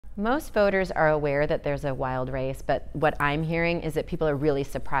Most voters are aware that there's a wild race, but what I'm hearing is that people are really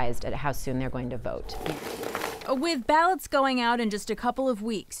surprised at how soon they're going to vote. With ballots going out in just a couple of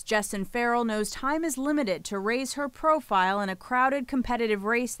weeks, Jessyn Farrell knows time is limited to raise her profile in a crowded, competitive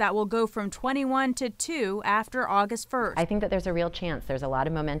race that will go from 21 to 2 after August 1st. I think that there's a real chance. There's a lot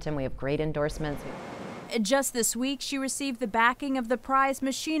of momentum. We have great endorsements. Just this week, she received the backing of the Prize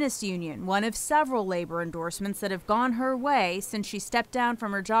Machinists Union, one of several labor endorsements that have gone her way since she stepped down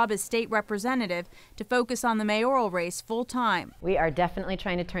from her job as state representative to focus on the mayoral race full time. We are definitely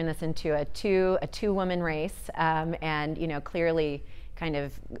trying to turn this into a two-woman race, and clearly kind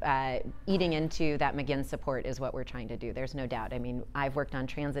of eating into that McGinn support is what we're trying to do. There's no doubt. I mean, I've worked on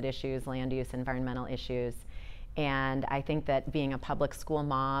transit issues, land use, environmental issues. And I think that being a public school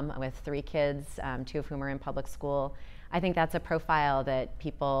mom with 3 kids, 2 of whom are in public school, I think that's a profile that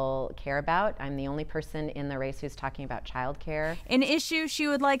people care about. I'm the only person in the race who's talking about childcare. An issue she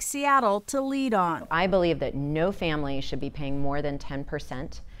would like Seattle to lead on. I believe that no family should be paying more than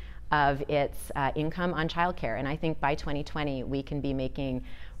 10% of its income on childcare. And I think by 2020, we can be making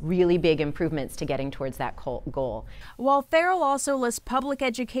really big improvements to getting towards that goal. While Farrell also lists public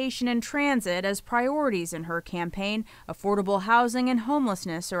education and transit as priorities in her campaign, affordable housing and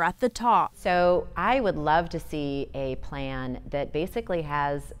homelessness are at the top. So I would love to see a plan that basically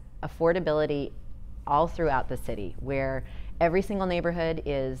has affordability all throughout the city, where every single neighborhood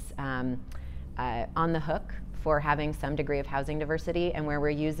is on the hook for having some degree of housing diversity, and where we're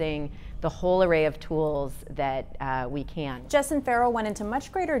using the whole array of tools that we can. Jessyn Farrell went into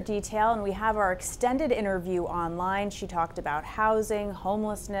much greater detail, and we have our extended interview online. She talked about housing,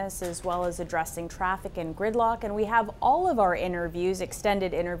 homelessness, as well as addressing traffic and gridlock, and we have all of our interviews,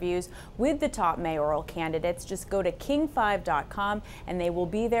 extended interviews, with the top mayoral candidates. Just go to king5.com and they will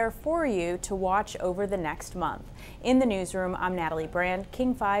be there for you to watch over the next month. In the newsroom, I'm Natalie Brand,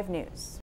 King 5 News.